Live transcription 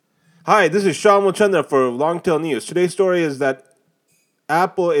Hi, this is Shyam Chandra for Longtail News. Today's story is that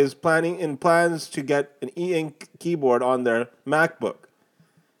Apple is planning in plans to get an e-ink keyboard on their MacBook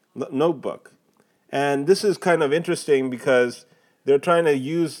notebook. And this is kind of interesting because they're trying to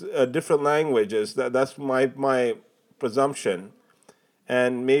use different languages. That's my presumption,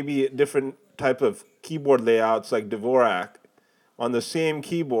 and maybe different type of keyboard layouts like Dvorak on the same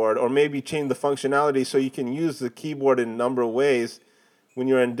keyboard, or maybe change the functionality so you can use the keyboard in a number of ways when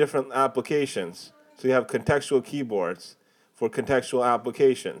you're in different applications. So you have contextual keyboards for contextual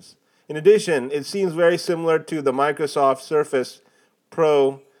applications. In addition, it seems very similar to the Microsoft Surface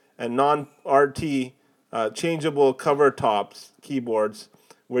Pro and non-RT changeable cover tops keyboards,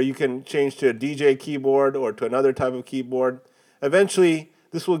 where you can change to a DJ keyboard or to another type of keyboard. Eventually,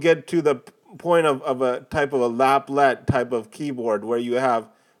 this will get to the point of a type of a laplet type of keyboard where you have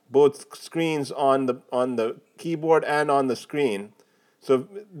both screens on the keyboard and on the screen. So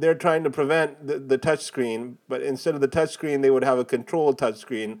they're trying to prevent the touch screen, but instead of the touch screen, they would have a control touch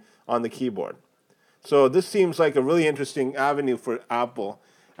screen on the keyboard. So this seems like a really interesting avenue for Apple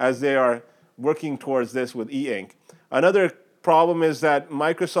as they are working towards this with e-ink. Another problem is that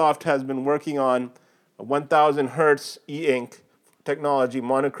Microsoft has been working on 1000 hertz e-ink technology,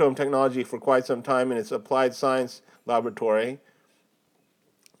 monochrome technology, for quite some time in its applied science laboratory.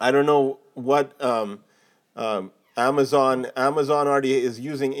 I don't know what Amazon already is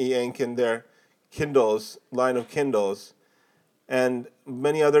using e-ink in their Kindles line of Kindles, and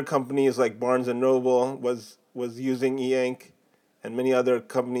many other companies like Barnes and Noble was using e-ink, and many other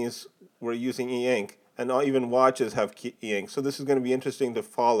companies were using e-ink, and even watches have e-ink. So this is going to be interesting to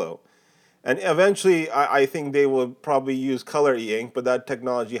follow. And eventually, I think they will probably use color e-ink, but that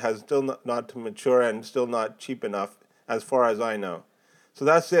technology has still not to mature and still not cheap enough, as far as I know. So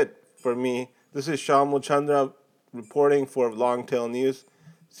that's it for me. This is Shyam Chandra reporting for Longtail News.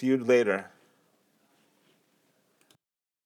 See you later.